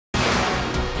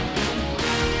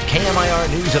KMIR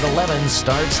News at 11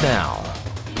 starts now.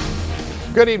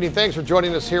 Good evening. Thanks for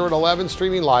joining us here at 11,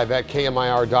 streaming live at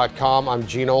KMIR.com. I'm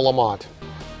Gino Lamont.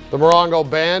 The Morongo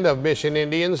Band of Mission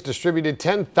Indians distributed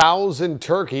 10,000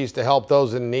 turkeys to help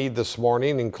those in need this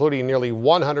morning, including nearly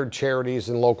 100 charities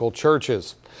and local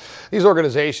churches. These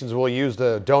organizations will use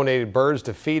the donated birds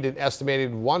to feed an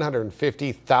estimated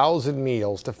 150,000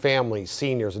 meals to families,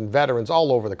 seniors, and veterans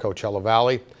all over the Coachella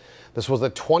Valley. This was the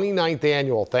 29th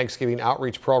annual Thanksgiving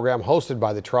outreach program hosted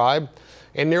by the tribe.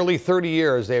 In nearly 30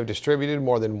 years, they have distributed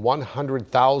more than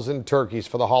 100,000 turkeys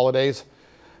for the holidays.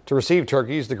 To receive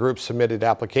turkeys, the group submitted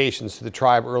applications to the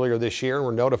tribe earlier this year and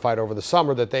were notified over the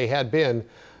summer that they had been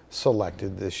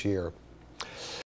selected this year.